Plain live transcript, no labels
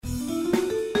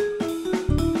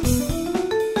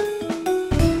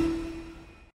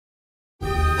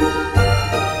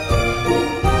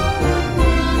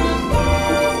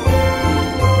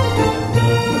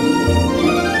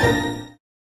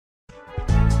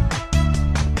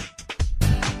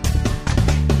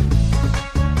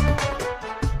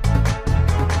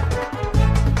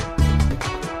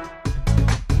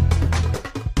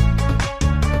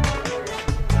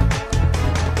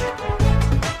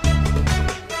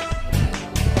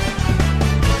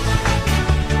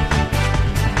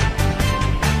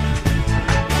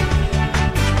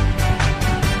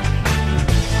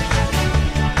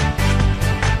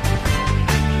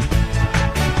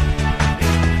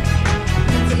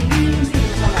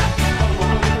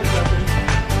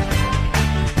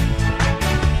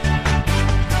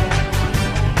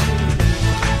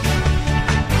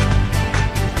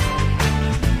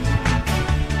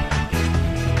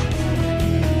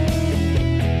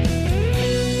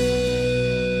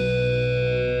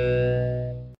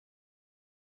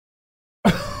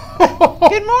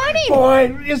Good morning.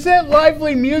 Boy, is that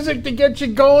lively music to get you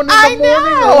going in the morning?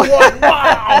 Know. Or what?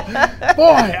 Wow.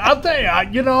 Boy, I'll tell you,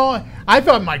 I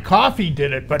thought my coffee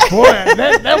did it, but boy,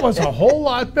 that was a whole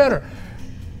lot better.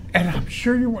 And I'm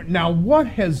sure you were. Now, what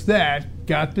has that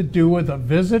got to do with a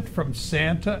visit from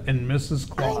Santa and Mrs.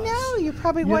 Claus? I know. You're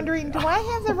probably wondering, do I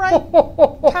have the right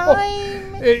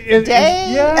time,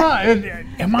 day?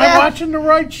 Am I watching the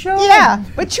right show? Yeah,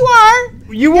 but you are.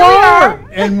 You are.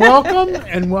 And welcome,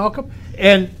 and welcome.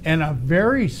 And a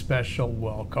very special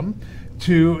welcome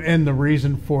to, and the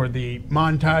reason for the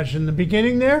montage in the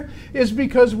beginning there is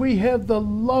because we have the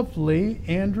lovely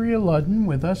Andrea Ludden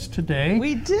with us today.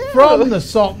 We do. From the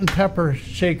Salt and Pepper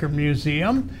Shaker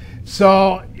Museum.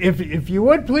 So if you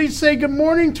would, please say good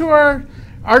morning to our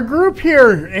group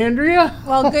here, Andrea.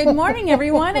 Well, good morning,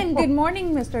 everyone, and good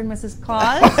morning, Mr. and Mrs.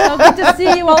 Claus. So good to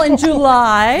see you all in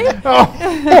July.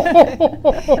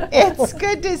 It's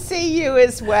good to see you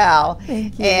as well.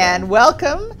 Thank you. And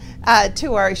welcome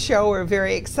to our show. We're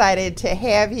very excited to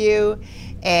have you.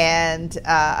 And,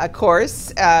 of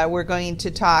course, we're going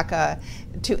to talk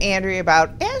to Andrea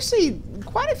about actually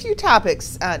quite a few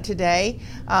topics today.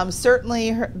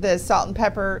 Certainly the Salt and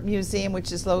Pepper Museum,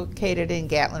 which is located in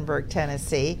Gatlinburg,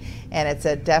 Tennessee, and it's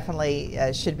definitely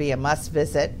should be a must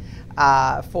visit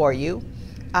for you.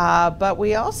 But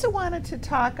we also wanted to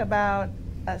talk about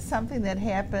something that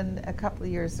happened a couple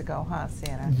of years ago, huh,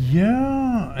 Santa?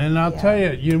 Yeah, and I'll tell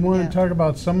you, you want to talk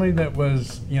about somebody that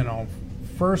was,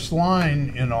 first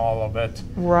line in all of it.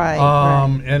 Right.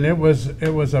 And it was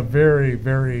a very,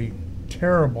 very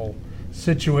terrible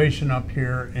situation up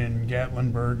here in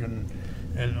Gatlinburg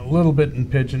and a little bit in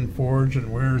Pigeon Forge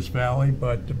and Wears Valley,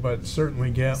 but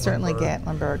certainly Gatlinburg. Certainly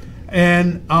Gatlinburg.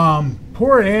 And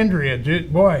poor Andrea,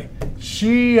 boy,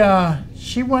 she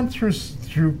went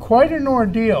through quite an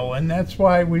ordeal, and that's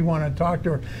why we want to talk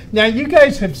to her. Now, you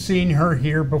guys have seen her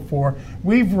here before.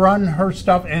 We've run her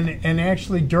stuff, and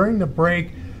actually during the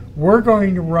break, we're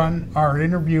going to run our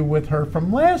interview with her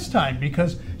from last time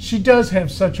because she does have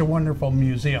such a wonderful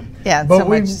museum. Yeah, but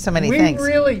so many things. We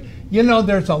really,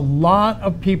 there's a lot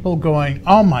of people going,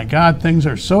 oh my God, things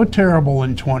are so terrible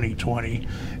in 2020.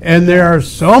 And there are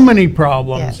so many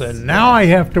problems, and now I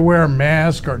have to wear a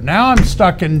mask, or now I'm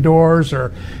stuck indoors,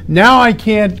 or now I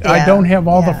can't, I don't have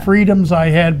all the freedoms I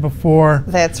had before.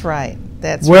 That's right.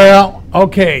 Well,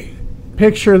 okay,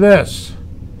 picture this.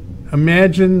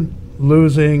 Imagine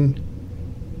losing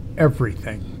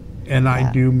everything, and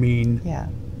I do mean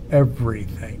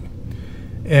everything.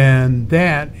 And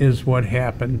that is what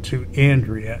happened to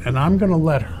Andrea, and I'm going to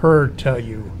let her tell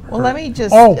you. Well, let me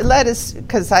just let us,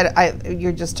 because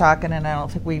you're just talking, and I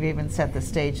don't think we've even set the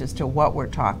stage as to what we're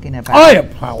talking about. I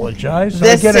apologize.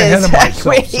 I get ahead of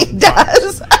myself. He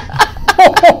does.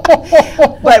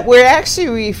 But we're actually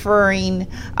referring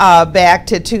back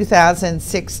to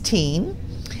 2016.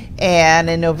 And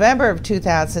in November of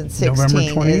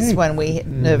 2016 is when we,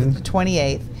 the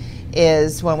 28th,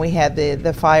 is when we had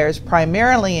the fires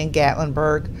primarily in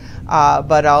Gatlinburg,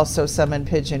 but also some in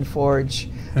Pigeon Forge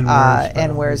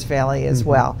and Wears Valley as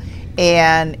well.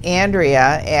 And Andrea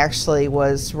actually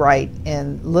was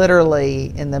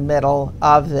literally in the middle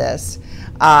of this.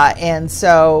 And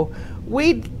so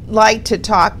we'd like to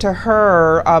talk to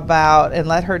her about and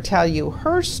let her tell you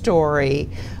her story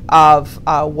of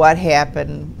what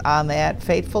happened on that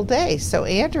fateful day. So,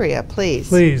 Andrea, please.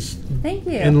 Please. Thank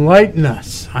you. Enlighten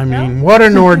us. I mean, what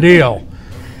an ordeal.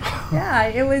 Yeah,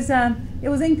 it was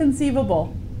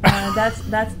inconceivable.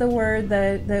 That's the word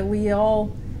that we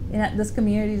all in this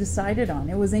community decided on.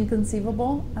 It was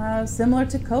inconceivable, similar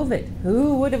to COVID.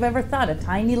 Who would have ever thought a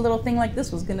tiny little thing like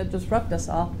this was going to disrupt us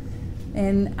all?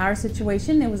 In our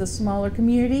situation, it was a smaller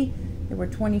community. There were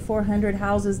 2,400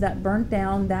 houses that burnt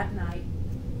down that night.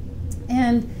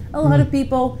 And a lot of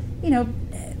people,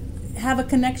 have a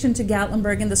connection to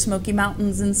Gatlinburg and the Smoky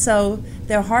Mountains, and so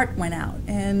their heart went out.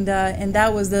 And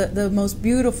that was the most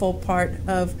beautiful part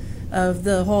of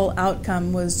the whole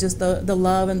outcome, was just the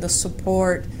love and the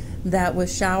support that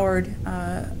was showered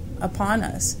upon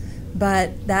us.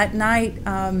 But that night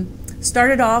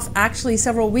started off actually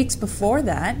several weeks before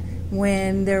that,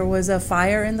 when there was a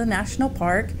fire in the national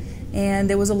park. And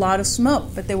there was a lot of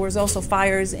smoke, but there was also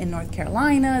fires in North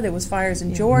Carolina, there was fires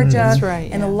in Georgia, That's right,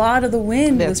 and a lot of the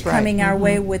wind was coming our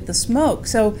way Mm-hmm. with the smoke.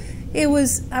 So it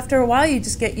was, after a while, you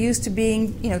just get used to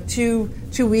being, two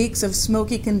weeks of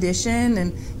smoky condition,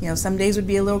 and some days would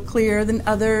be a little clearer than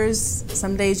others.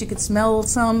 Some days you could smell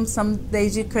some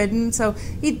days you couldn't. So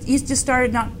you just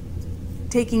started not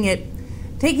taking it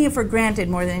for granted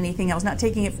more than anything else, not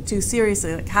taking it too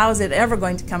seriously. Like, how is it ever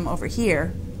going to come over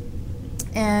here?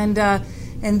 And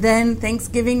And then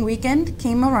Thanksgiving weekend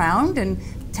came around, and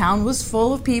town was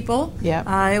full of people.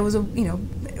 Yeah. It was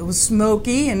it was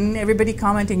smoky, and everybody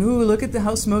commenting, "Ooh, look at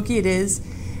how smoky it is."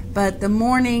 But the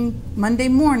Monday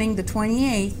morning, the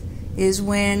 28th, is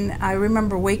when I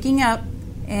remember waking up,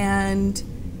 and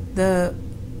the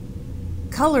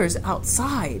colors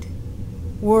outside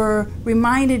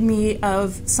reminded me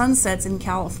of sunsets in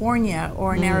California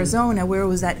or in Arizona, where it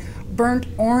was that burnt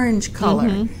orange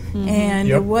color, and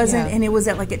it wasn't, and it was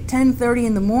at 10:30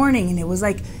 in the morning, and it was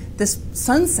like this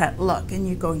sunset look, and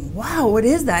you're going, wow, what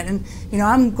is that? And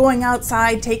I'm going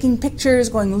outside taking pictures,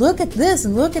 going, look at this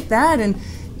and look at that, and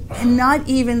not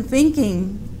even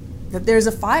thinking that there's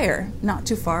a fire not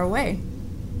too far away.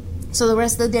 So the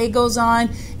rest of the day goes on,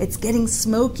 it's getting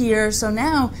smokier, so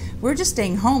now we're just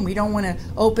staying home. We don't want to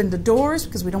open the doors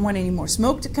because we don't want any more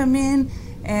smoke to come in,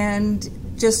 and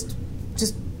just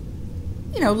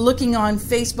looking on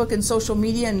Facebook and social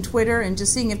media and Twitter and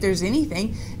just seeing if there's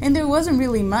anything. And there wasn't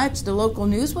really much. The local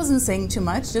news wasn't saying too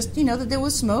much, just that there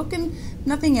was smoke and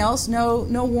nothing else, no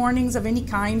warnings of any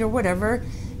kind or whatever,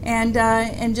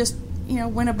 and just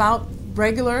went about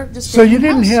regular, just so you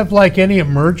didn't have any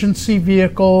emergency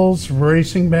vehicles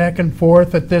racing back and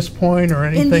forth at this point or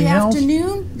anything else? In the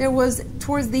afternoon,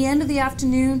 towards the end of the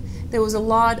afternoon, there was a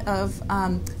lot of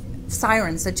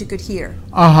sirens that you could hear.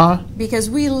 Because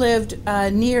we lived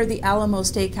near the Alamo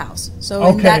Steakhouse, so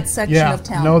in that section of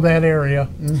town. Know that area.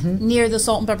 Near the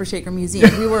Salt and Pepper Shaker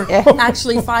Museum. We were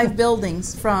actually 5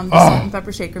 buildings from the Salt and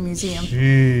Pepper Shaker Museum.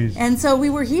 Jeez. And so we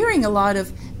were hearing a lot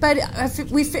of, but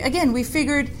we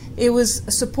figured it was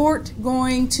support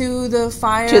going to the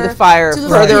fire.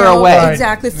 Further away. Right.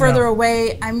 Exactly, further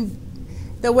away.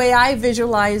 The way I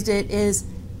visualized it is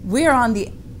we're on the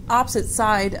opposite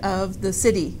side of the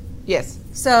city. Yes.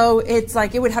 So it's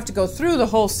like it would have to go through the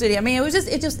whole city. I mean, it was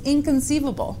just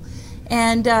inconceivable.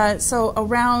 And so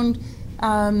around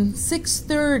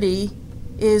 6:30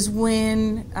 is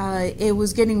when it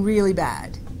was getting really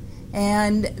bad.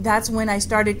 And that's when I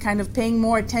started kind of paying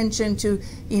more attention to,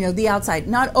 the outside.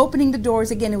 Not opening the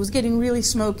doors. Again, it was getting really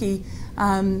smoky.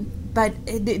 But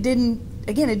it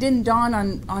didn't dawn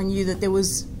on you that there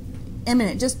was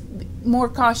imminent, just more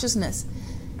cautiousness.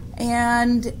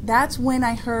 And that's when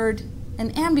I heard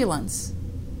an ambulance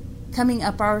coming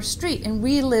up our street, and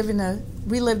we lived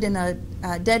in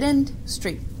a dead-end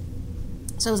street.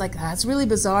 So I was like, that's really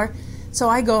bizarre. So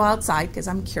I go outside because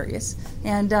I'm curious,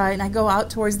 and I go out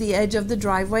towards the edge of the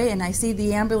driveway, and I see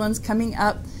the ambulance coming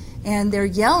up, and they're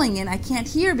yelling, and I can't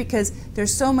hear because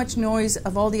there's so much noise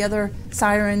of all the other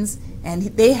sirens, and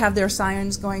they have their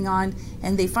sirens going on,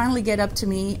 and they finally get up to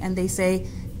me, and they say,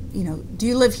 do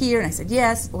you live here? And I said,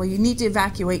 yes. Well, you need to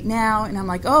evacuate now. And I'm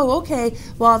like, oh, okay.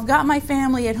 Well, I've got my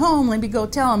family at home. Let me go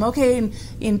tell them. Okay.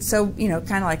 And so,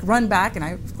 kind of run back. And I,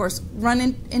 of course,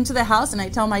 run into the house, and I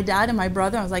tell my dad and my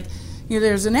brother, I was like,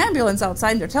 there's an ambulance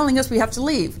outside, and they're telling us we have to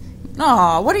leave.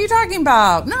 No, what are you talking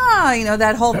about? No,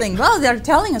 that whole thing. Well, they're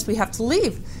telling us we have to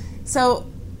leave. So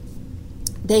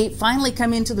they finally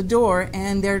come into the door,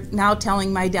 and they're now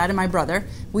telling my dad and my brother,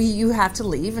 you have to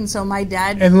leave. And so my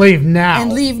dad... And leave now.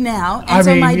 And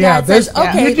so my dad says,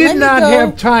 okay, you did not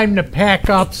have time to pack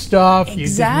up stuff. Exactly. You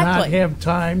did not have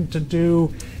time to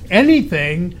do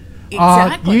anything.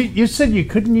 Exactly. You said you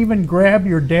couldn't even grab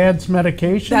your dad's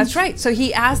medication? That's right. So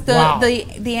he asked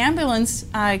the ambulance,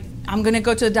 I'm going to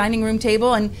go to the dining room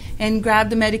table and grab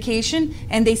the medication.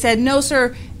 And they said, no,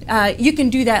 sir, you can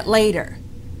do that later.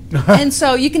 And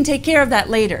so you can take care of that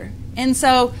later. And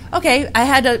so, okay, I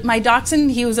had my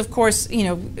dachshund. He was, of course,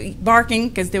 barking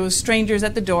because there was strangers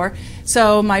at the door.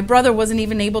 So my brother wasn't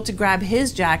even able to grab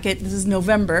his jacket. This is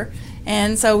November.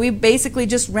 And so we basically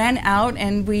just ran out,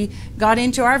 and we got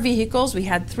into our vehicles. We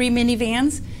had 3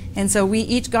 minivans. And so we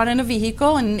each got in a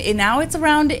vehicle. And now it's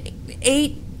around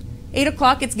 8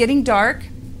 o'clock. It's getting dark.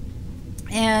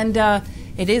 And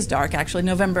it is dark, actually,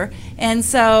 November. And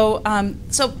so,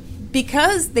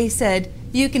 because they said,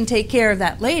 you can take care of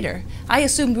that later, I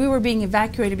assumed we were being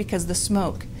evacuated because of the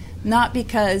smoke, not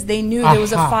because they knew there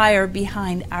was a fire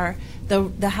behind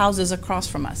the houses across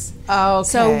from us. Okay.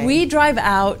 So we drive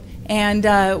out, and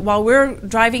while we're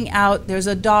driving out, there's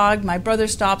a dog. My brother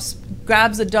stops,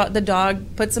 grabs the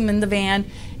dog, puts him in the van,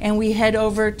 and we head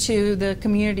over to the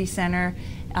community center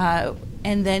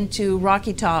and then to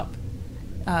Rocky Top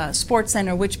Sports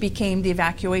Center, which became the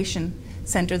evacuation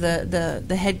center,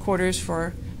 the headquarters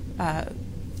for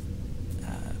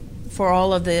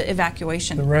all of the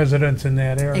evacuation. The residents in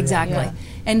that area. Exactly. Yeah.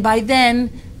 And by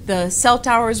then, the cell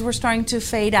towers were starting to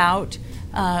fade out.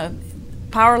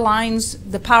 power lines,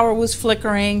 the power was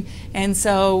flickering, and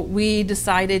so we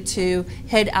decided to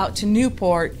head out to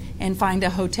Newport and find a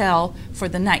hotel for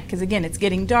the night. Because again, it's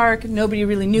getting dark, nobody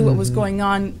really knew what was going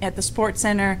on at the sports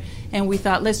center, and we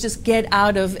thought, let's just get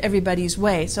out of everybody's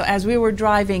way. So as we were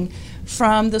driving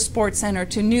from the sports center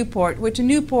to Newport, which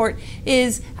Newport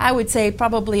is, I would say,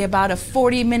 probably about a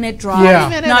 40-minute drive,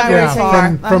 Yeah. not very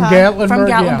far. From Gatlinburg. From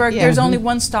Gatlinburg, yeah. there's only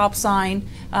one stop sign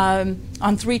on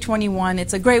 321.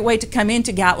 It's a great way to come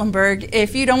into Gatlinburg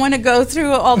if you don't want to go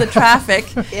through all the traffic.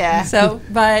 Yeah. So,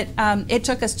 but it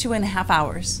took us 2.5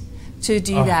 hours to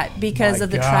do that because my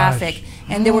of the gosh. traffic.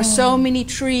 And there were so many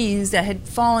trees that had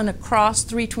fallen across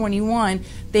 321,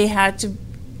 they had to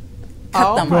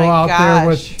cut them. Go my out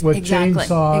there gosh. with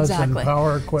chainsaws and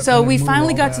power equipment. So we and move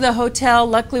finally all got that. to the hotel.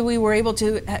 Luckily, we were able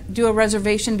to do a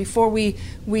reservation before we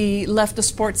left the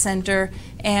sports center,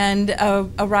 and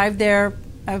arrived there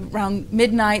around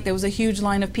midnight. There was a huge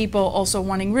line of people also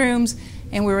wanting rooms,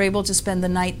 and we were able to spend the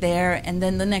night there. And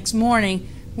then the next morning,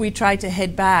 we tried to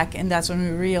head back, and that's when we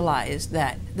realized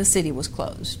that the city was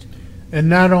closed. And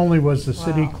not only was the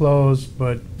city Wow. closed,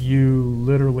 but you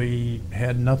literally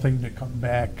had nothing to come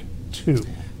back to.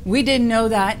 We didn't know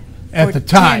that At for the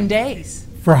time. 10 days.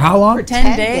 For how long? For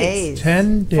 10 days.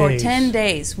 10 days. For 10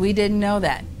 days. We didn't know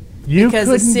that. You because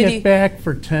the couldn't city- get back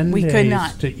for 10 We days could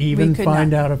not. to We even could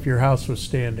find not. out if your house was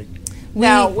standing.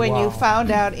 Now, We- when Wow. you found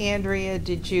out, Andrea,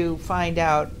 did you find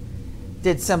out,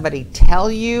 did somebody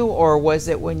tell you, or was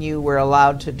it when you were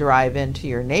allowed to drive into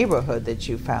your neighborhood that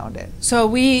you found it? So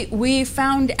we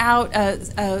found out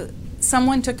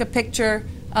someone took a picture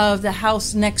of the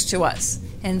house next to us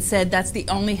and said that's the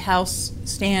only house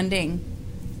standing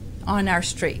on our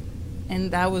street,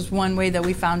 and that was one way that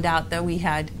we found out that we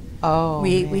had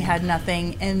we man. had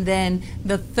nothing. And then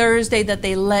the Thursday that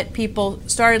they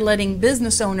started letting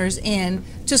business owners in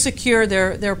to secure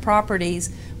their properties,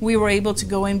 we were able to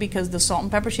go in because the Salt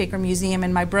and Pepper Shaker Museum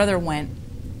and my brother went,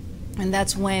 and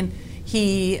that's when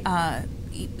he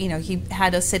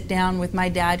had us sit down with my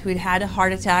dad, who had had a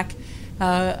heart attack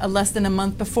less than a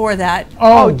month before that.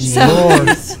 Oh, Lord.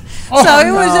 So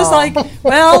it was just like,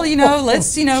 well,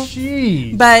 let's,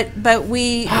 Jeez. but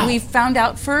we found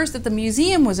out first that the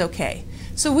museum was okay.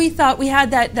 So we thought we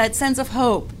had that sense of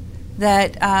hope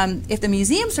that if the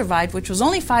museum survived, which was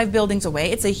only 5 buildings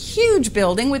away, it's a huge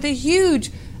building with a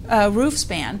huge roof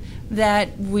span,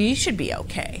 that we should be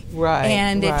okay. Right,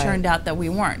 And right. it turned out that we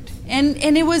weren't. And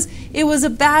it was a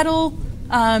battle.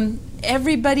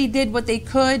 Everybody did what they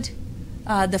could.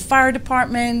 The fire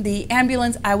department, the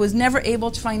ambulance. I was never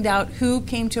able to find out who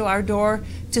came to our door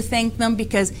to thank them,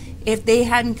 because if they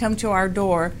hadn't come to our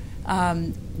door,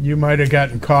 You might have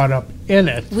gotten caught up in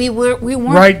it. we weren't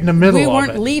Right in the middle We of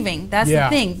weren't it. leaving. That's Yeah.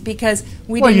 the thing, because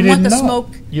we Well, you didn't want the didn't know. smoke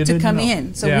You to didn't come know.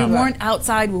 in. So Yeah. we weren't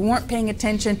outside. We weren't paying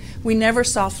attention. We never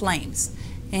saw flames.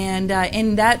 And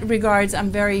in that regards, I'm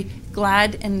very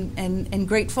glad and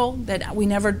grateful that we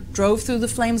never drove through the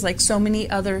flames like so many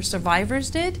other survivors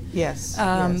did. Yes.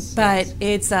 But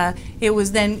it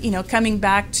was then coming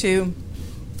back to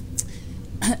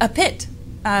a pit.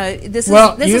 This is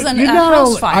a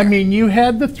house fire. I mean, you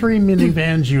had the 3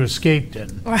 minivans you escaped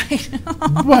in. Right.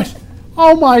 What?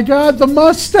 Oh my God, the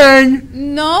Mustang!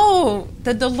 No,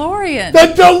 the DeLorean.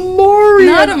 The DeLorean!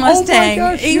 Not a Mustang. Oh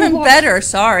my gosh, Even you lost- better,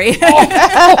 sorry.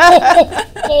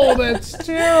 Oh, that's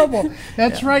terrible.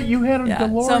 That's right, you had a Yeah.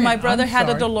 DeLorean. So my brother I'm had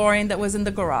a sorry. DeLorean that was in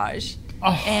the garage.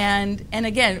 Oh. And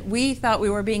again, we thought we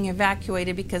were being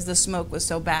evacuated because the smoke was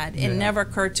so bad. It Yeah. never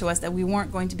occurred to us that we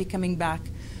weren't going to be coming back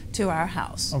to our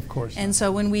house. Of course And not.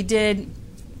 so when we did,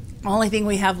 only thing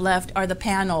we have left are the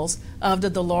panels of the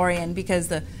DeLorean, because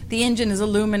the engine is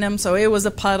aluminum, so it was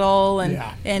a puddle, and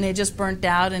Yeah. and it just burnt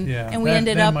out, and Yeah, and we that-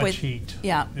 ended that up much with heat.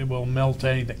 Yeah. It will melt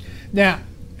anything. Now,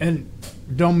 and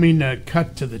don't mean to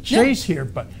cut to the chase here,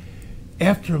 but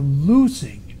after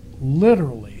losing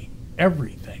literally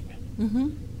everything, Mm-hmm.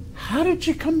 how did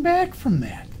you come back from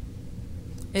that?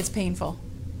 It's painful.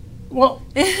 Well,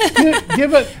 give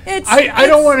it. I don't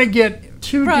it's- want to get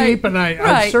too Right, deep, and I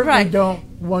right, certainly right. don't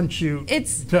want you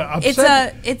It's- to it's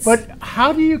upset. a- it's- but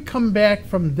how do you come back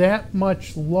from that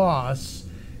much loss,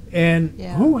 and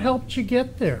Yeah. who helped you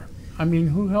get there? I mean,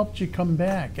 who helped you come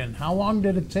back, and how long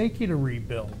did it take you to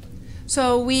rebuild?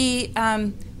 So we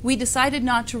decided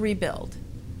not to rebuild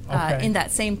Okay. in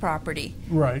that same property,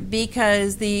 Right.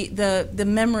 because the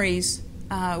memories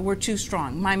were too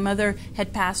strong. My mother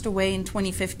had passed away in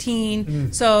 2015,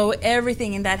 so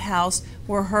everything in that house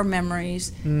were her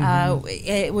memories.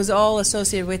 It was all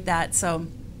associated with that, so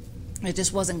it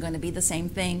just wasn't going to be the same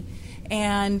thing.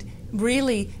 And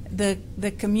really,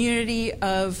 the community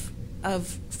of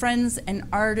friends and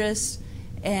artists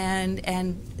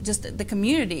and just the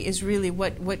community is really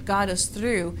what got us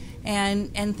through,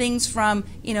 and things from,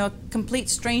 you know, complete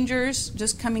strangers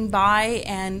just coming by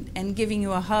and giving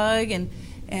you a hug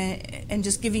and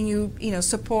just giving you, you know,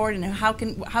 support, and how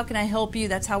can I help you.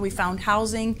 That's how we found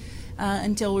housing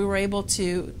until we were able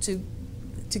to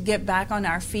get back on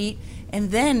our feet. And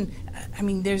then, I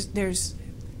mean, there's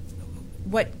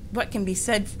what can be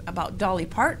said about Dolly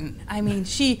Parton. I mean,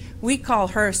 we call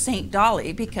her Saint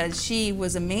Dolly because she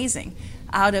was amazing.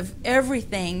 Out of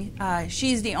everything,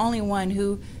 she's the only one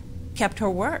who kept her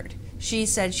word. She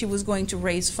said she was going to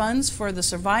raise funds for the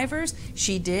survivors.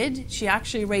 She did. She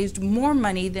actually raised more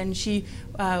money than she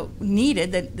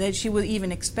needed, that she would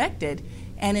even expected.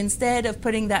 And instead of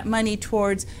putting that money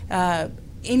towards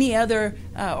any other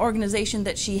organization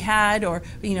that she had, or,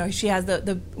 you know, she has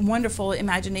the wonderful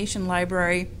Imagination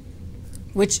Library,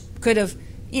 which could have,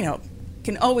 you know,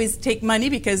 can always take money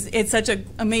because it's such an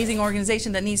amazing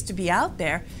organization that needs to be out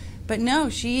there. But no,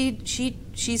 she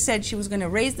said she was going to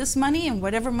raise this money, and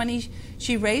whatever money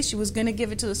she raised, she was going to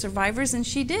give it to the survivors, and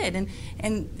she did.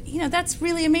 And you know, that's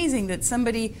really amazing that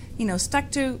somebody, you know,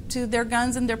 stuck to their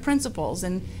guns and their principles,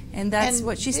 and that's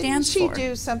what she stands for. Didn't she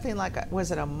do something like was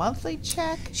it a monthly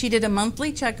check? She did a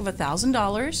monthly check of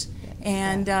 $1,000,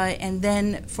 and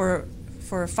then for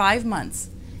 5 months,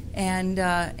 and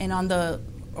on the,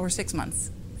 or 6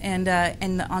 months, and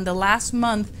on the last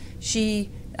month she.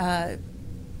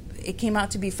 It came out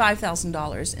to be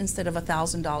 $5,000 instead of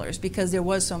 $1,000 because there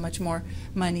was so much more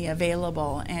money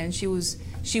available, and she was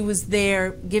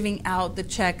there giving out the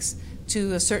checks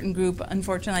to a certain group.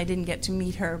 Unfortunately, I didn't get to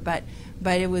meet her, but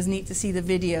it was neat to see the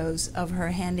videos of her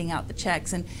handing out the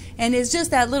checks, and it's just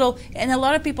that little. And a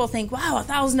lot of people think, wow,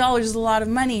 $1,000 is a lot of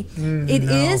money. It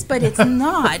is, but it's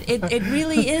not. It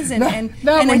really isn't.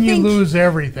 Not when you lose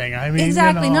everything. I mean,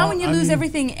 exactly, you know, not when you lose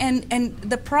everything. And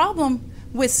the problem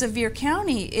with Sevier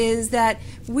County is that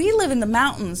we live in the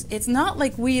mountains. It's not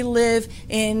like we live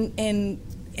in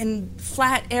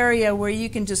flat area where you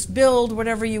can just build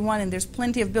whatever you want and there's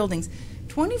plenty of buildings.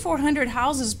 2,400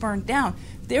 houses burned down.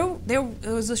 There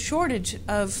was a shortage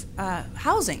of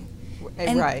housing.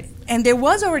 Right. And there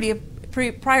was already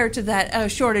prior to that a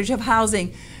shortage of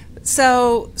housing.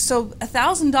 So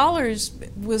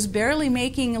 $1,000 was barely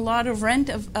making a lot of rent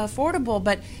affordable,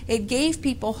 but it gave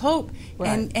people hope,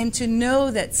 right. and to know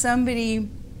that somebody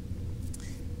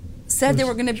said they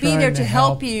were going to be there to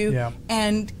help you, yeah.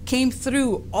 and came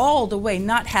through all the way,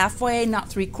 not halfway, not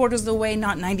 3/4 of the way,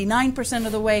 not 99%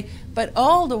 of the way, but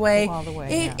all the way.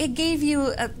 It gave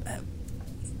you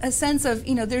a sense of,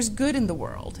 you know, there's good in the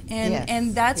world,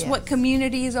 and that's what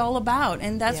community is all about,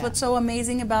 and that's what's so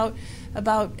amazing about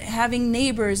having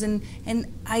neighbors, and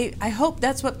I hope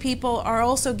that's what people are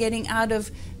also getting out of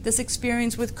this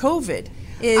experience with COVID.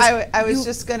 I was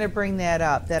just going to bring that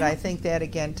up, that I think that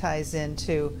again ties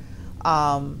into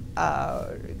kind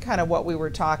of what we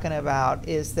were talking about,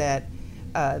 is that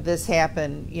this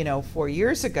happened, you know, 4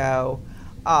 years ago,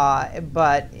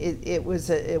 but it was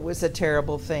a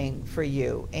terrible thing for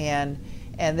you, and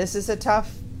this is a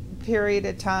tough period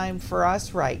of time for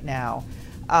us right now.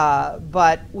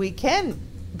 But we can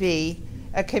be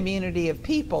a community of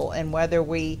people, and whether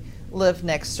we live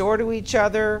next door to each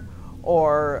other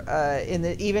or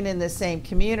even in the same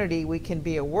community, we can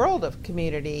be a world of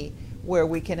community where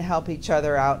we can help each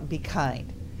other out and be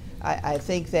kind. I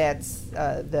think that's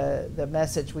the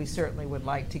message we certainly would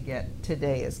like to get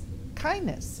today, is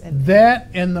kindness. And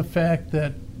the fact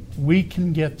that we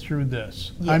can get through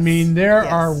this. Yes. I mean, there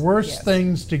are worse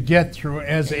things to get through,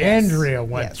 as Andrea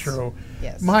went through.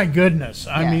 Yes. My goodness.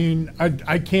 I mean,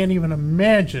 I can't even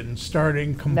imagine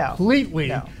starting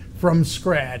completely from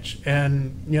scratch,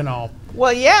 and, you know.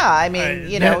 Well, yeah, I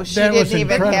mean, you know, she didn't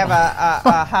even have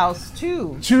a house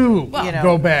to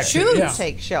go back to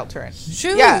take shelter in.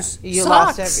 Shoes, you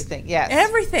socks, lost everything. Yes,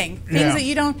 everything. Things that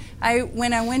you don't.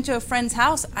 When I went to a friend's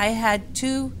house, I had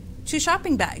two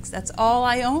shopping bags. That's all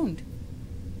I owned.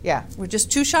 Yeah, were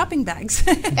just 2 shopping bags.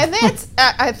 And that's,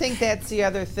 I think that's the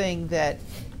other thing that,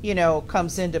 you know,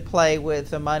 comes into play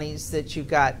with the monies that you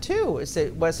got too, is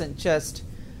it wasn't just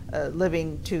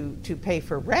living to pay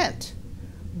for rent,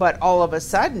 but all of a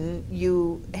sudden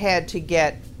you had to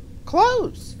get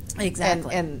clothes,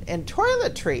 exactly, and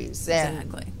toiletries,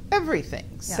 and everything.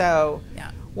 Yeah. So,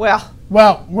 well,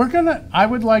 I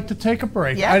would like to take a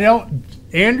break. Yeah.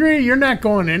 Andrea, you're not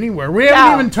going anywhere. We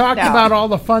haven't even talked about all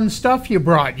the fun stuff you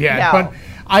brought yet, but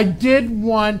I did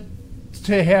want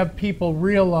to have people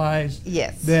realize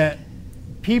that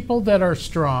people that are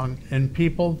strong, and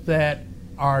people that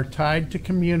are tied to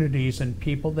communities, and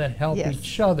people that help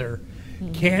each other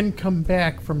can come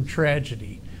back from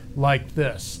tragedy. like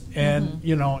this. And,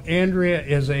 you know, Andrea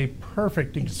is a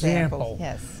perfect example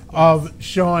Yes. of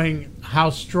showing how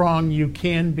strong you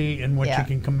can be and what you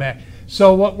can come back.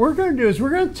 So what we're going to do is we're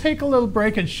going to take a little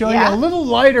break and show you a little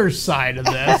lighter side of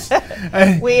this.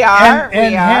 We are.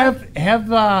 And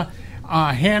have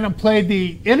Hannah play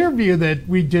the interview that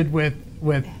we did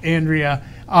with Andrea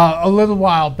a little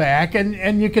while back,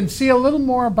 and you can see a little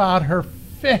more about her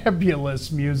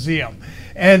fabulous museum.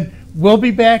 And we'll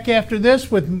be back after this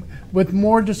with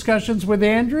more discussions with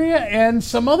Andrea and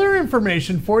some other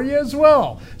information for you as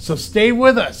well. So stay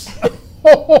with us.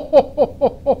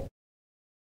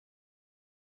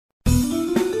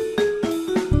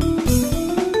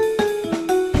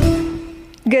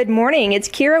 Good morning. It's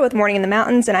Kira with Morning in the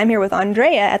Mountains, and I'm here with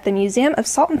Andrea at the Museum of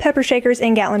Salt and Pepper Shakers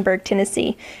in Gatlinburg,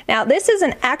 Tennessee. Now, this is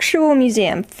an actual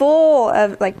museum full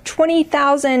of like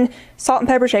 20,000 salt and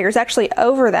pepper shakers, actually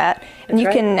over that, and you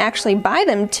can actually buy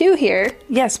them too here.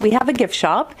 Yes, we have a gift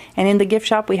shop, and in the gift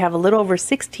shop we have a little over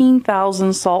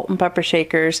 16,000 salt and pepper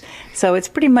shakers. So it's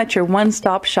pretty much your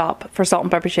one-stop shop for salt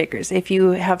and pepper shakers. If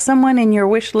you have someone in your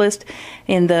wish list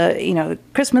in the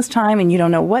Christmas time and you don't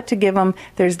know what to give them,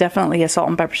 there's definitely a salt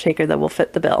and pepper shaker that will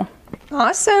fit the bill.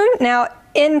 Awesome. Now,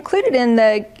 included in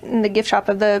the gift shop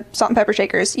of the salt and pepper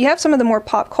shakers, you have some of the more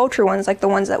pop culture ones, like the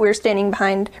ones that we're standing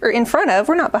behind or in front of.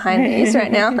 We're not behind these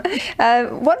right now.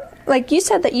 Like you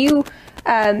said that you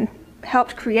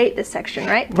helped create this section,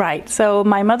 right? Right. So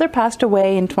my mother passed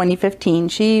away in 2015.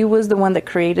 She was the one that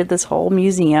created this whole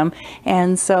museum.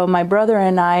 And so my brother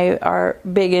and I are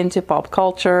big into pop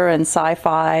culture and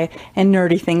sci-fi and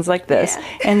nerdy things like this.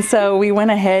 Yeah. And so we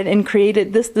went ahead and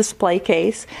created this display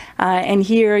case. And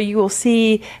here you will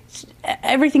see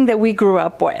everything that we grew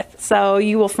up with. So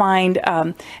you will find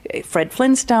Fred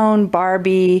Flintstone,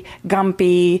 Barbie,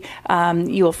 Gumpy,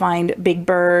 you will find Big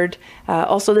Bird,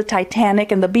 also the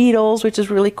Titanic and the Beatles, which is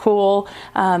really cool.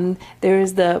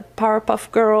 There's the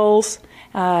Powerpuff Girls,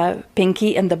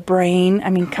 Pinky and the Brain. I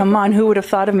mean, come on, who would have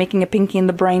thought of making a Pinky and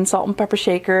the Brain salt and pepper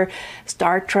shaker?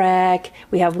 Star Trek,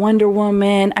 we have Wonder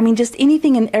Woman. I mean, just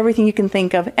anything and everything you can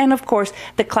think of. And of course,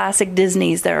 the classic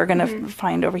Disneys that are going to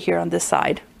find over here on this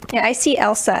side. Yeah, I see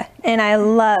Elsa, and I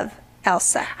love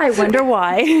Elsa. I wonder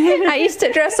why. I used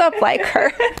to dress up like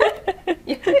her.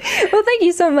 Well, thank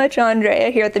you so much,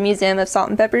 Andrea, here at the Museum of Salt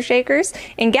and Pepper Shakers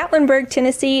in Gatlinburg,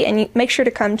 Tennessee, and make sure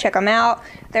to come check them out.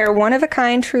 They're one of a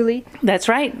kind, truly. That's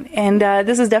right, and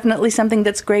this is definitely something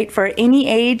that's great for any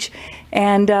age,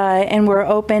 and we're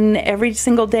open every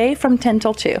single day from 10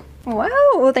 till 2. Wow,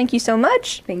 well, thank you so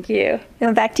much. Thank you.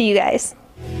 And back to you guys.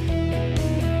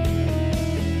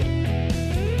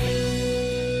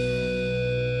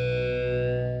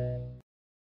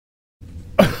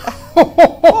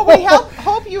 Well, we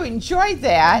hope you enjoyed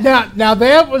that. Now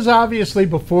that was obviously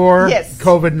before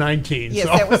COVID-19. Yes,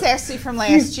 so that was actually from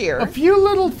last year. A few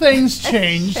little things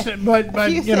changed, but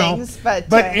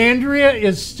Andrea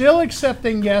is still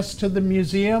accepting guests to the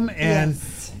museum, and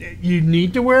you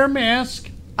need to wear a mask,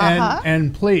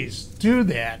 and please do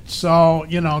that. So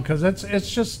because it's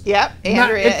just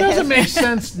Andrea. It doesn't make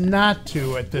sense not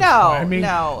to at this point. I mean,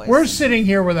 we're sitting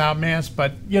here without masks,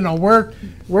 but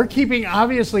we're keeping.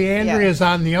 Obviously, Andrea's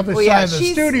on the other side of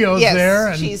the studios there,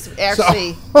 and she's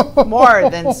actually more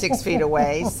than 6 feet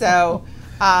away. So,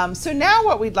 so now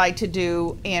what we'd like to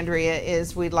do, Andrea,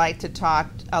 is we'd like to talk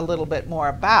a little bit more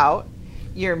about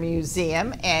your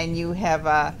museum, and you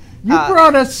have you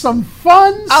brought us some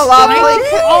fun stuff. A lovely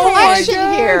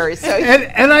collection here. So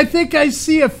and I think I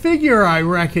see a figure I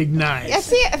recognize.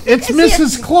 It's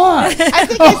Mrs. Claus. I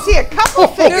think I see a couple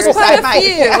figures. There's quite a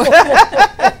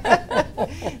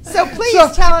few. So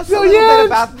please tell us a little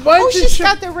bit about. She's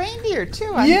got the reindeer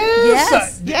too.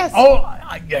 Yes.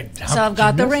 So I've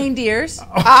got the reindeers.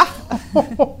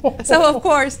 So of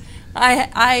course,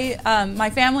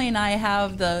 my family and I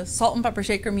have the Salt and Pepper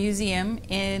Shaker Museum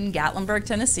in Gatlinburg,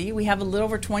 Tennessee. We have a little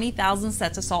over 20,000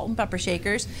 sets of salt and pepper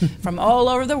shakers from all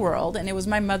over the world, and it was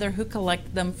my mother who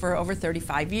collected them for over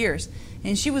 35 years.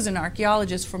 And she was an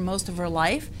archaeologist for most of her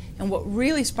life, and what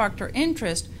really sparked her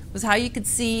interest was how you could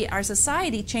see our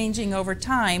society changing over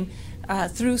time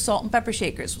through salt and pepper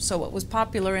shakers. So what was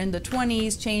popular in the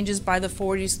 20s changes by the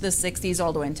 40s, the 60s,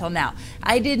 all the way until now.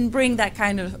 I didn't bring that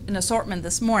kind of an assortment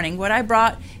this morning. What I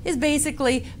brought is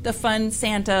basically the fun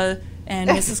Santa and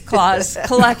Mrs. Claus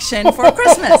collection for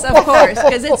Christmas, of course,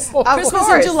 because it's Christmas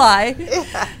in July.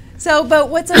 Yeah. So, but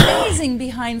what's amazing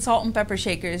behind salt and pepper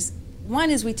shakers,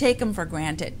 one is we take them for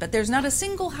granted, but there's not a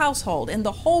single household in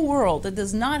the whole world that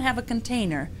does not have a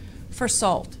container for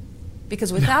salt.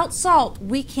 Because without salt,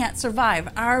 we can't survive.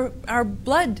 Our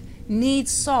blood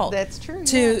needs salt. That's true,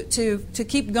 To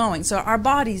keep going. So our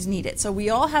bodies need it. So we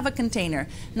all have a container.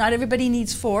 Not everybody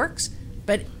needs forks,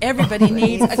 but everybody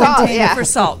needs a container for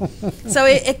salt. So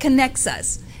it connects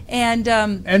us. And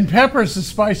pepper's the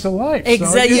spice of life.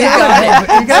 Exactly. So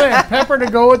you gotta have pepper to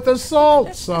go with the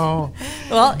salt. So,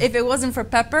 well, if it wasn't for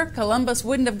pepper, Columbus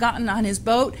wouldn't have gotten on his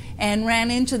boat and ran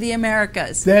into the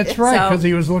Americas. That's right, because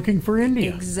he was looking for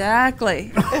India.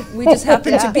 Exactly. We just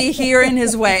happened to be here in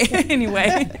his way,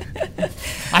 anyway.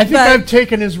 I think I've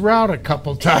taken his route a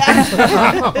couple times.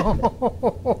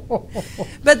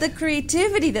 But the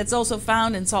creativity that's also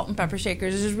found in salt and pepper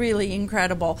shakers is really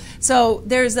incredible. So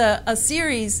there's a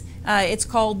series, it's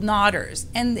called Nodders,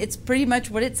 and it's pretty much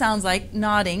what it sounds like,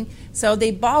 nodding. So they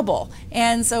bobble,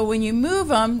 and so when you move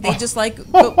them, they just like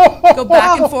go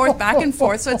back and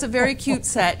forth. So it's a very cute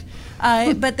set.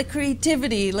 But the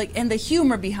creativity, and the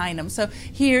humor behind them. So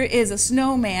here is a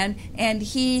snowman, and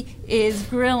he is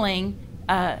grilling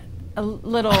a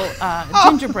little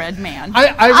gingerbread man.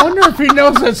 I wonder if he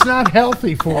knows it's not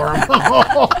healthy for him.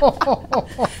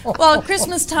 Well,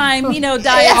 Christmas time,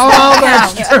 diets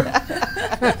that's true.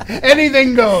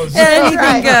 Anything goes.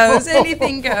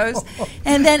 Anything goes.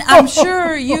 And then I'm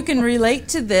sure you can relate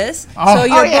to this. So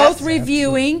you're both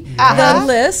reviewing the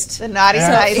list. The naughty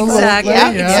nice.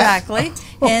 Exactly.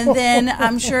 And then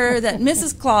I'm sure that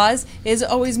Mrs. Claus is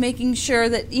always making sure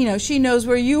that she knows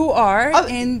where you are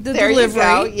in the delivery.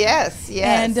 There you go. Yes.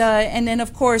 And then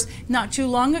of course, not too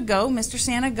long ago, Mr.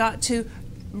 Santa got to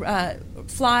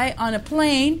fly on a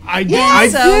plane. I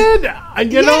did.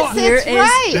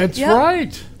 That's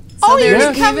right. So he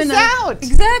comes out.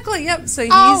 Exactly. Yep. So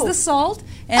he's the salt,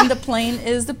 and the plane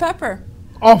is the pepper.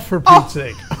 Oh, for Pete's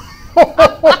sake. So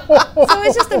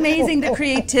it's just amazing, the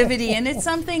creativity, and it's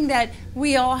something that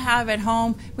we all have at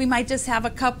home. We might just have a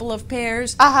couple of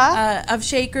pairs of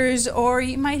shakers, or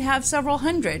you might have several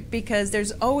hundred, because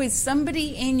there's always somebody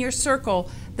in your circle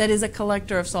that is a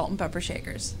collector of salt and pepper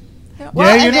shakers.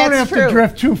 Well, you don't have to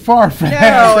drift too far for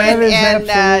that. That is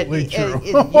absolutely true.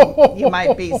 You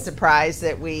might be surprised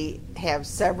that we have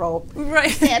several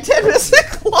Santa and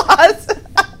Mrs. Claus.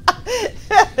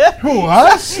 Who,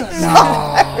 us? No.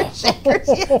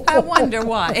 I wonder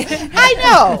why. I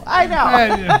know.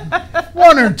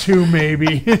 One or two,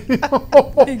 maybe.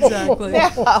 Exactly.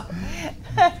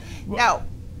 No.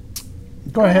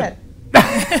 Go ahead.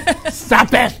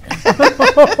 Stop it.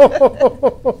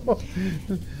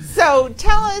 So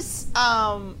tell us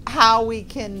how we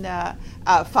can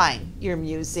find your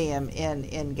museum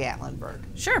in Gatlinburg.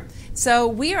 Sure. So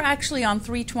we are actually on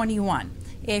 321.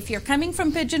 If you're coming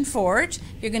from Pigeon Forge,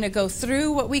 you're going to go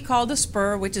through what we call the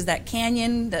spur, which is that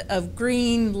canyon of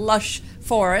green, lush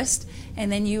forest,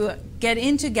 and then you get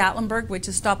into Gatlinburg, which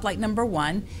is stoplight number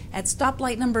 1. At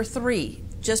stoplight number 3,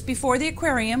 just before the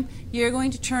aquarium, you're going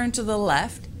to turn to the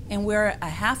left, and we're a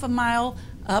half a mile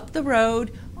up the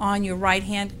road on your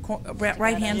right-hand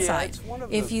side.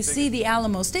 If you see the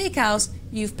Alamo Steakhouse,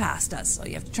 you've passed us, so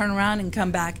you have to turn around and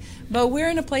come back. But we're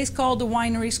in a place called the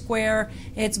Winery Square.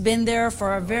 It's been there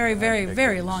for a very, very,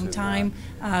 very long time.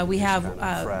 We have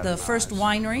the first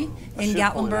winery in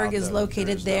Gatlinburg is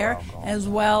located there, as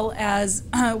well as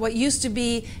what used to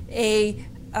be a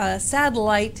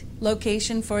satellite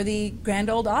location for the Grand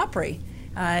Ole Opry.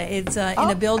 It's in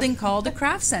a building called the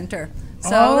Craft Center. So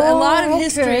a lot of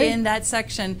history in that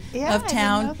section of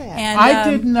town. I didn't know that. And I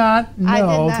did not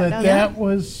know that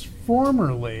was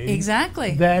formerly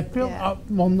that built.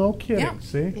 Well, no kidding.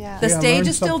 See, the stage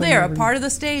is still there. A part of the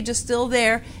stage is still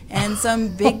there, and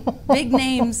some big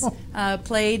names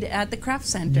played at the Craft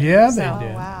Center. Yeah, they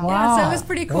did. Wow. Yeah, so it was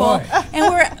pretty cool.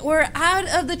 And we're out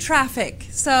of the traffic,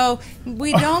 so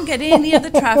we don't get any of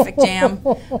the traffic jam.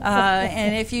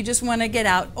 And if you just want to get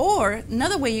out, or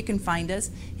another way you can find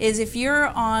us is if you're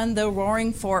on the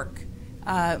Roaring Fork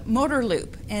motor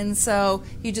loop, and so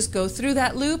you just go through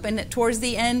that loop, and towards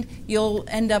the end you'll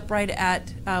end up right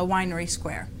at Winery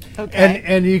Square. Okay.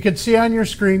 And you can see on your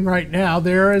screen right now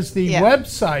there is the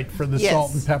website for the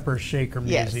Salt and Pepper Shaker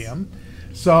Museum.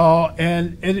 So,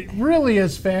 and it really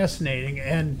is fascinating,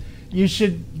 and you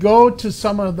should go to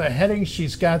some of the headings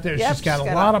she's got there. She's got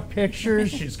a lot of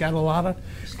pictures. She's got a lot of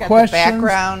questions. The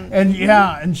background. And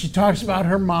and she talks about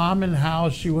her mom and how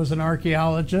she was an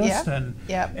archaeologist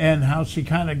and how she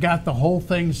kind of got the whole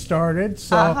thing started.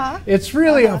 So it's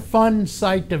really a fun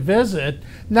site to visit.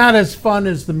 Not as fun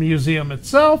as the museum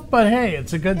itself, but hey,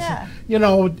 it's a good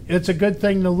it's a good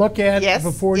thing to look at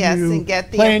before you and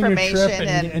get the plan information your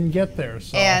trip and get there.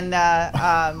 So. And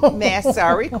masks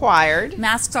are required.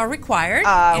 Masks are required,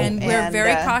 and we're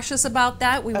very cautious about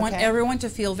that. We want everyone to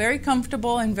feel very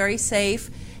comfortable and very safe.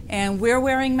 And we're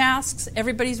wearing masks.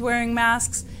 Everybody's wearing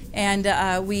masks. and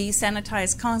we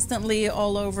sanitize constantly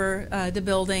all over the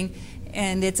building.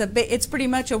 And it's pretty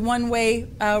much a one-way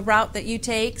route that you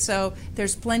take, so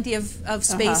there's plenty of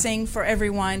spacing for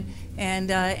everyone,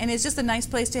 and it's just a nice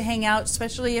place to hang out,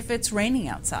 especially if it's raining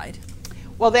outside.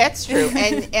 Well, that's true.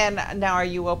 And now, are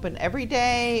you open every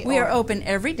day? We are open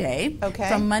every day,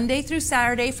 from Monday through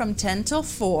Saturday from 10 till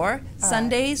 4,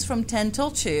 Sundays from 10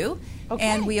 till 2.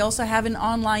 And we also have an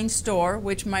online store,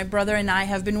 which my brother and I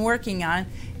have been working on,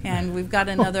 and we've got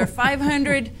another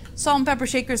 500 salt and pepper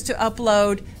shakers to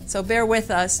upload, so bear with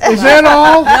us. Is that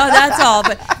all? No, that's all,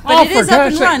 but it is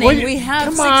up and running. We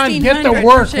have 1,600. Come on, get to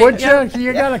work, would you?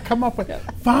 You got to come up with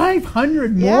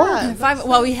 500 more?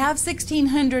 Well, we have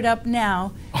 1,600 up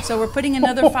now, so we're putting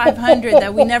another 500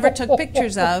 that we never took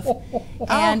pictures of,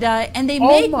 and they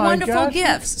make wonderful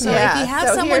gifts. So if you have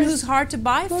someone who's hard to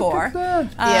buy for,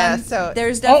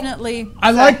 there's definitely.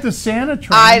 I like the Santa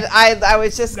train. I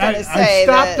was just going to say I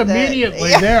stopped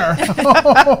immediately there.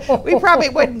 We probably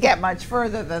wouldn't get much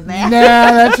further than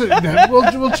that. Nah,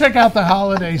 we'll check out the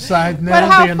holiday side, and but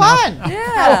that'll be fun! enough.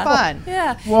 How fun!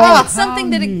 Yeah, well, it's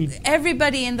something that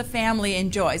everybody in the family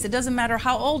enjoys. It doesn't matter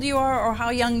how old you are or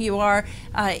how young you are.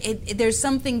 There's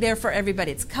something there for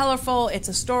everybody. It's colorful. It's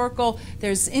historical.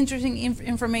 There's interesting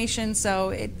information. So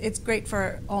it's great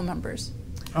for all members.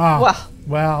 Oh,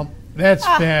 well. That's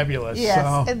fabulous. Yes,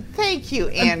 so. and thank you,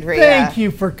 Andrea. Thank you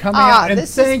for coming out, and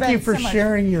thank you for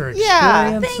sharing your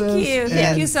experiences. Thank you.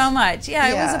 Thank you so much. It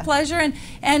was a pleasure,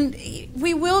 and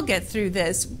we will get through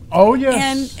this. Oh,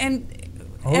 yes. And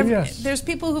there's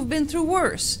people who've been through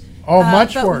worse. Oh,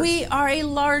 much but worse. We are a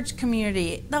large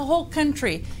community. The whole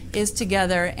country is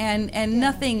together, and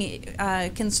nothing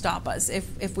can stop us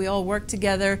if we all work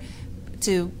together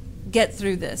to get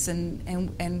through this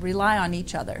and rely on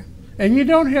each other. And you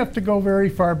don't have to go very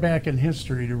far back in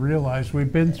history to realize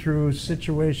we've been through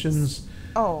situations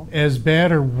as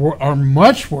bad or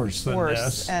much worse than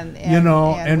this.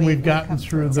 And we've gotten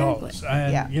through those.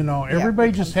 And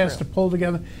everybody just has to pull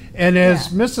together. And as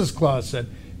Mrs. Claus said,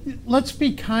 let's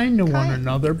be kind to one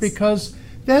another, because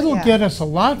that'll get us a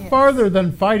lot farther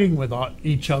than fighting with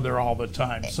each other all the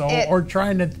time. Or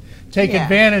trying to take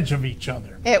advantage of each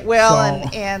other. It will,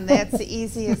 and that's the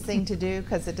easiest thing to do,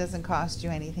 because it doesn't cost you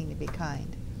anything to be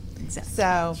kind. Exactly.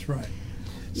 That's right.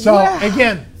 So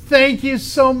again, thank you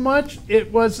so much.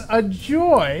 It was a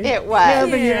joy. It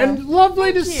was. And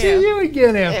lovely to see you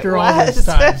again after all this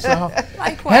time. So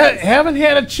haven't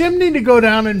had a chimney to go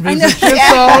down and visit you,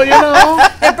 so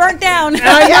it burnt down.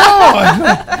 I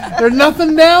know. There's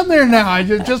nothing down there now.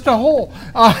 Just a hole.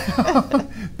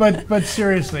 But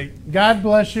seriously, God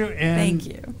bless you, and thank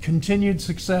you. Continued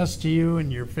success to you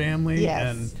and your family.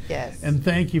 Yes. And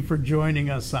thank you for joining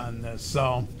us on this.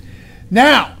 So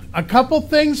now, a couple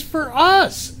things for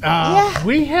us.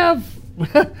 We've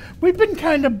been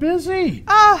kind of busy.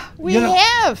 We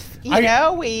have. You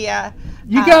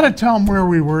got to tell them where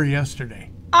we were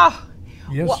yesterday.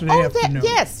 Yesterday afternoon.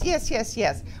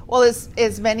 Yes. Well,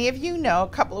 as many of you know, a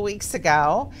couple of weeks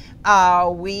ago,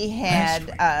 we had.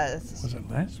 Was it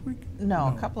last week?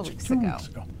 No, a couple of weeks ago. 2 weeks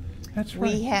ago. That's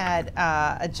right. We had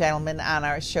a gentleman on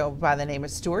our show by the name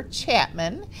of Stuart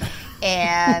Chapman,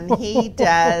 and he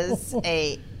does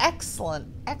a excellent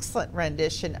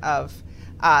rendition of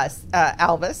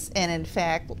Elvis. And in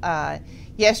fact,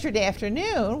 yesterday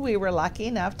afternoon, we were lucky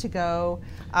enough to go,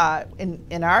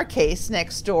 in our case,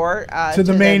 next door to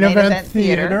the Main Event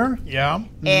Theater. Yeah.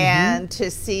 Mm-hmm. And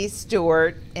to see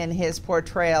Stuart in his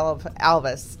portrayal of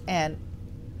Elvis. And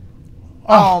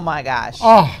oh my gosh.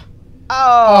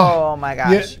 Oh my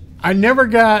gosh. Yeah, I never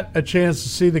got a chance to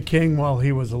see the King while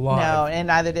he was alive. No, and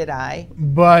neither did I.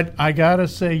 But I got to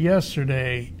say,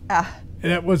 yesterday,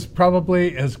 that was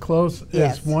probably as close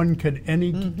as one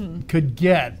could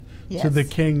get to the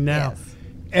King now.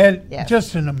 And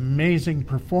just an amazing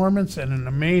performance and an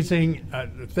amazing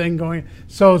thing going.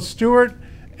 So, Stuart,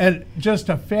 and just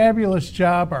a fabulous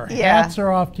job. Our hats are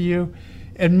off to you.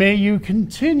 And may you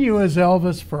continue as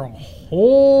Elvis for a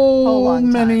whole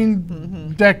many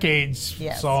decades.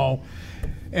 Yes. So,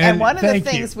 and one of the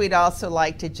things we'd also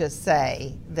like to just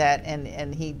say that,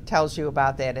 and he tells you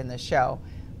about that in the show,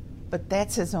 but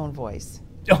that's his own voice.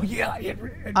 Oh yeah,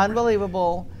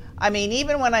 unbelievable. I mean,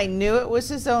 even when I knew it was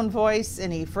his own voice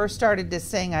and he first started to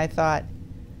sing, I thought,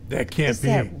 that can't be. Is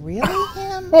that really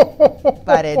him?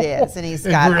 But it is, and he's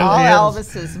got all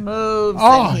Elvis's moves.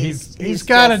 Oh, he's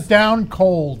got it down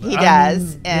cold. He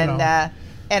does,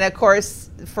 and of course,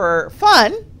 for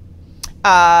fun,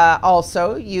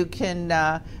 also you can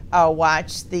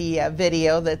watch the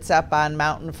video that's up on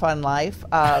Mountain Fun Life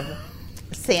of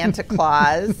Santa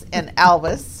Claus and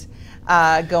Elvis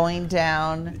going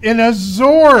down in a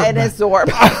Zorb. In a Zorb.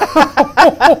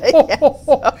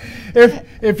 Yes.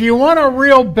 If you want a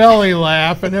real belly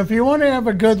laugh, and if you want to have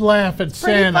a good laugh at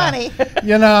Santa, funny.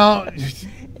 You know,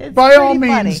 It's by all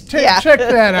pretty means, funny. Yeah. check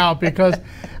that out, because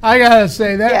I gotta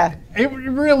say that Yeah. it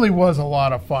really was a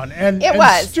lot of fun, and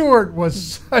Stuart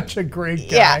was such a great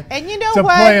guy. Yeah, and you know to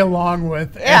what? play along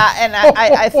with. Yeah, and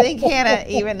I think Hannah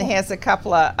even has a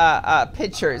couple of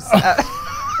pictures of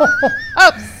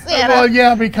Santa. Well,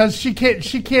 yeah, because she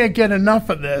can't get enough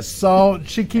of this, so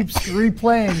she keeps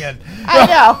replaying it. I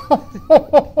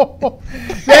know.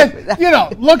 You know,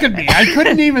 look at me. I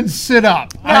couldn't even sit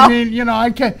up. No. I mean, you know,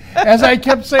 I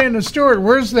kept saying to Stuart,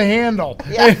 "Where's the handle?"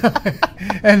 Yeah.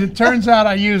 And it turns out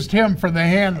I used him for the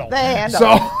handle. The handle.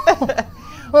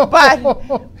 So, but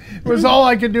it was all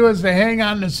I could do is to hang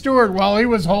on to Stuart while he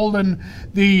was holding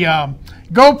the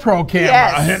GoPro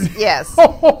camera. Yes.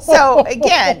 So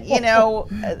again, you know,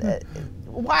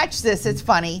 watch this. It's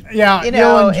funny. Yeah, you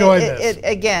know, you'll enjoy this.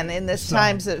 Again, in this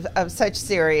times of such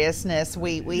seriousness,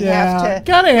 we yeah, have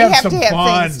to have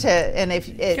fun. Things to, and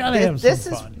if this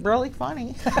is fun. really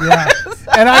funny. Yeah,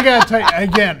 and I gotta tell you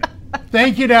again.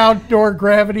 Thank you to Outdoor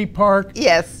Gravity Park.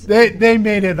 Yes. They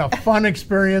made it a fun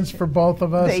experience for both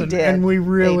of us. They did. And we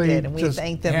really did. And we just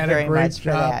thank them had very a great much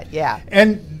job. for that. Yeah.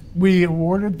 And we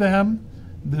awarded them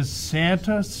the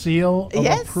Santa Seal of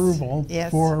Approval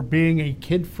for being a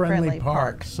kid-friendly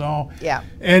park. So yeah.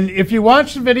 And if you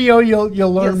watch the video, you'll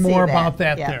learn more about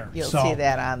that there. You'll see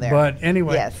that on there. But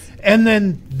anyway. Yes. And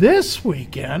then this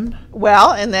weekend.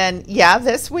 Well, and then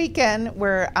this weekend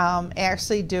we're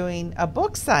actually doing a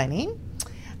book signing,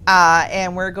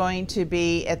 and we're going to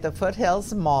be at the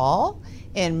Foothills Mall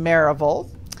in Maryville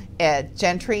at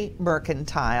Gentry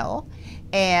Mercantile,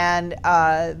 and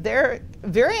they're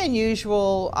very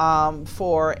unusual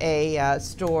for a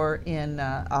store in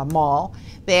a mall.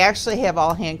 They actually have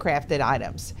all handcrafted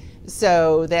items.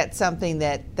 So that's something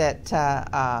that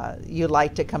you'd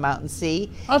like to come out and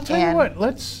see. I'll tell you what.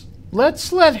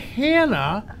 Let's let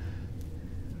Hannah.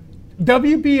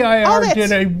 WBIR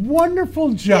did a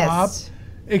wonderful job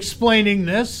explaining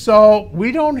this, so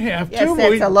we don't have to. Yes,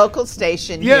 that's a local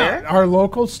station here. Yeah, our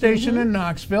local station in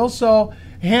Knoxville. So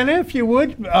Hannah, if you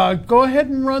would go ahead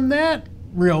and run that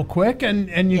real quick,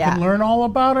 and you can learn all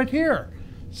about it here.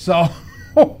 So.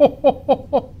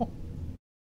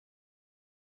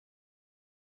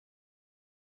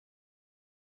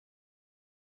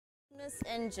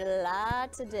 In July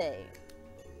today.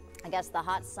 I guess the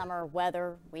hot summer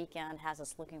weather weekend has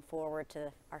us looking forward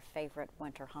to our favorite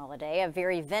winter holiday. A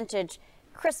very vintage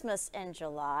Christmas in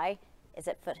July is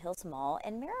at Foothills Mall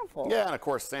in Maryville. Yeah, and of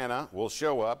course Santa will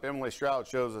show up. Emily Stroud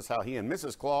shows us how he and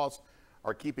Mrs. Claus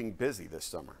are keeping busy this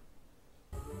summer.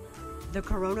 The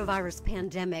coronavirus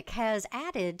pandemic has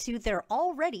added to their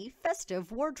already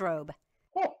festive wardrobe.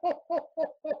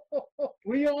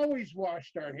 We always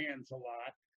washed our hands a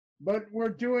lot, but we're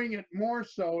doing it more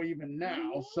so even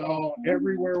now. So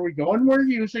everywhere we go, and we're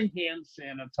using hand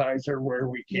sanitizer where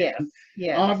we can.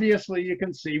 Yes. Obviously, you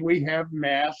can see we have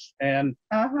masks, and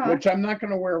which I'm not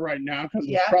going to wear right now because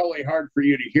it's probably hard for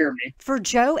you to hear me. For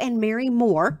Joe and Mary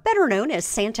Moore, better known as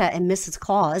Santa and Mrs.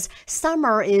 Claus,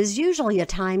 summer is usually a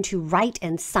time to write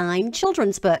and sign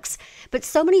children's books. But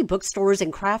so many bookstores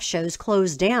and craft shows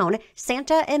closed down,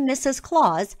 Santa and Mrs.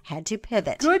 Claus had to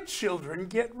pivot. Good children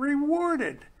get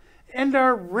rewarded and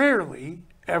are rarely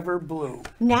ever blue.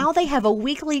 Now they have a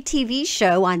weekly TV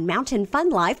show on Mountain Fun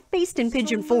Life based in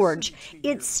Pigeon Forge.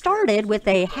 It started with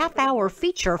a half-hour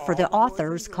feature for the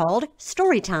authors called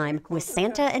Storytime with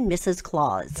Santa and Mrs.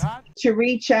 Claus. To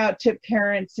reach out to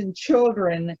parents and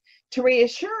children to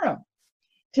reassure them,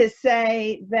 to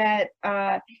say that,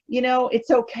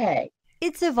 it's okay.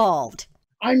 It's evolved.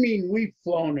 I mean, we've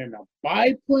flown in a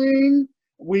biplane.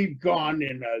 We've gone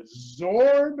in a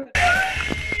Zorb.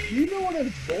 You know what a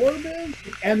Zorb is?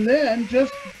 And then,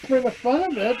 just for the fun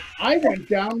of it, I went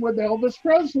down with Elvis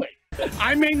Presley.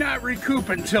 I may not recoup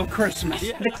until Christmas.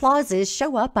 The Clauses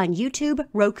show up on YouTube,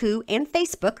 Roku, and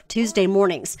Facebook Tuesday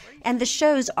mornings, and the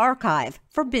show's archive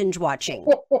for binge watching.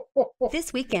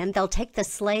 This weekend, they'll take the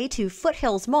sleigh to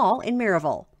Foothills Mall in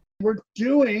Maryville. We're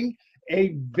doing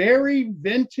a very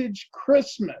vintage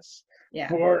Christmas.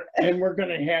 And we're going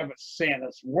to have a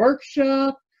Santa's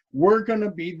workshop. We're going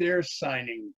to be there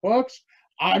signing books.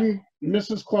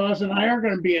 Mrs. Claus and I are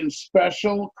going to be in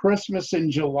special Christmas in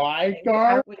July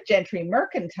garb. With Gentry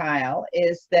Mercantile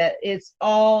is that it's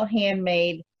all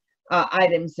handmade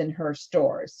items in her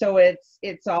stores. So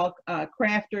it's all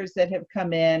crafters that have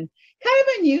come in. Kind of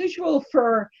unusual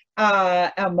for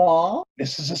a mall.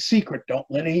 This is a secret. Don't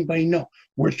let anybody know.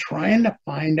 We're trying to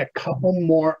find a couple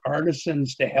more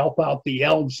artisans to help out the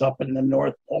elves up in the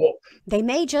North Pole. They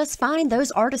may just find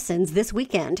those artisans this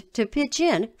weekend to pitch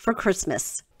in for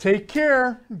Christmas. Take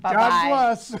care. Bye-bye. God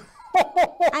bless.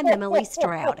 I'm Emily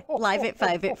Stroud, live at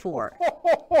 5 at 4.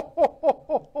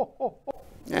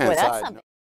 Yeah, Boy, that's something.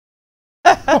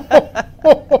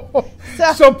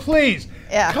 So please,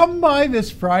 Yeah. come by this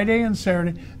Friday and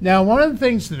Saturday. Now, one of the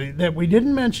things that we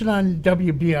didn't mention on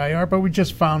WBIR, but we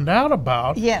just found out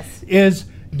about, Yes. is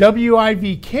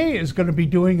WIVK is going to be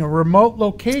doing a remote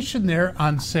location there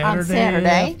on Saturday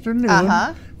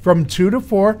afternoon from 2 to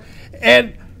 4.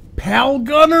 And Pal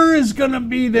Gunner is going to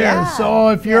be there. Yeah, So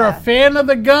if you're yeah. a fan of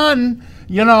the gun,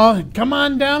 you know, come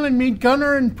on down and meet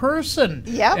Gunner in person.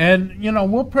 Yep. And, you know,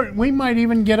 we might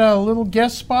even get a little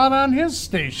guest spot on his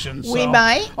station. So. We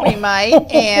might.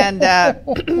 And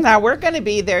now we're going to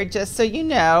be there, just so you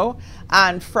know,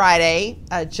 on Friday,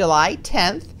 July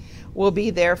 10th. We'll be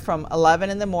there from 11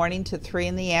 in the morning to 3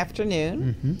 in the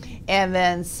afternoon. And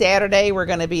then Saturday, we're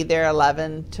going to be there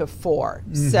 11 to 4.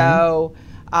 So,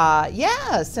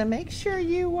 so make sure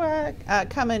you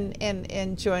come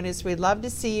and join us. We'd love to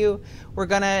see you. We're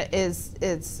going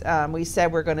to, we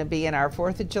said we're going to be in our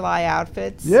 4th of July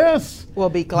outfits. Yes. We'll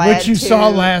be glad Which you to, saw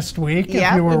last week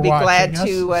if you were we'd be glad watching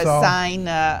to us, so. sign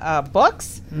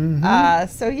books.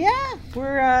 So yeah,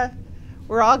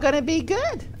 we're all going to be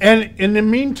good. And in the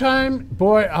meantime,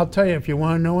 boy, I'll tell you, if you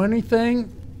want to know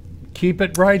anything, keep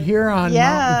it right here on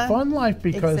Mountain Fun Life,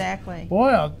 because, exactly.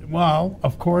 boy, well,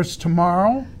 of course,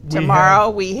 tomorrow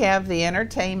we have the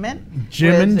entertainment.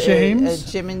 Jim with, and James.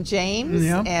 Jim and James.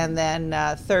 Yep. And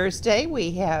then Thursday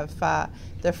we have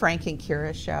the Frank and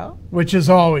Kira show. Which is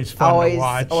always fun to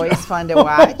watch. Always fun to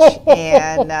watch.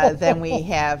 And then we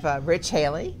have Rich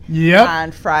Haley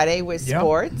on Friday with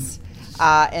sports.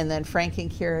 And then Frank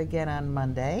and Kira again on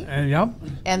Monday.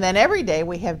 And then every day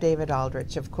we have David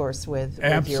Aldrich, of course, with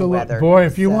your weather. Boy,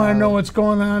 if you want to know what's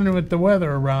going on with the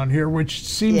weather around here, which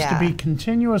seems to be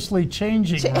continuously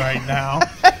changing right now,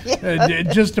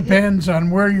 it just depends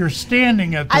on where you're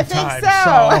standing at the time.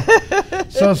 I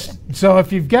think so. So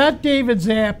if you've got David's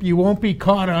app, you won't be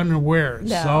caught unawares.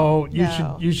 No, so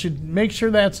you should make sure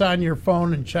that's on your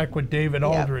phone and check with David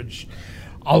Aldrich.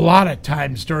 A lot of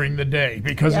times during the day,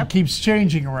 because it keeps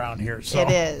changing around here. So.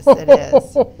 It is.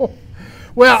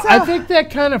 Well, I think that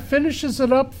kind of finishes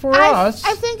it up for us.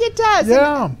 I think it does.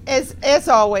 Yeah. And as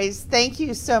always, thank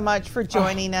you so much for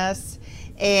joining us.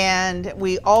 And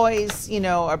we always,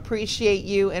 appreciate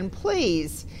you. And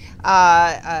please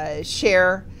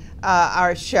share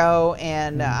our show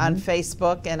and on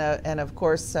Facebook, and of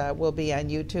course we'll be on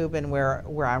YouTube, and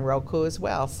we're on Roku as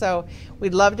well. So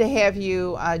we'd love to have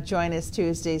you join us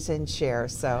Tuesdays and share.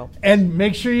 So and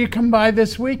make sure you come by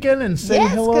this weekend and say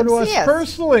hello to us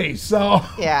personally. So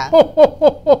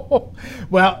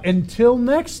well, until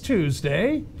next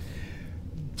Tuesday,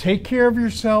 take care of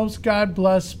yourselves. God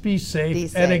bless. Be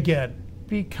safe. And again,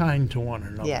 be kind to one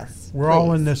another. Yes, we're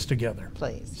all in this together.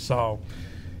 Please. So.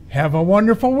 Have a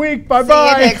wonderful week.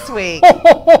 Bye-bye. See you next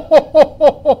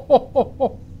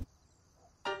week.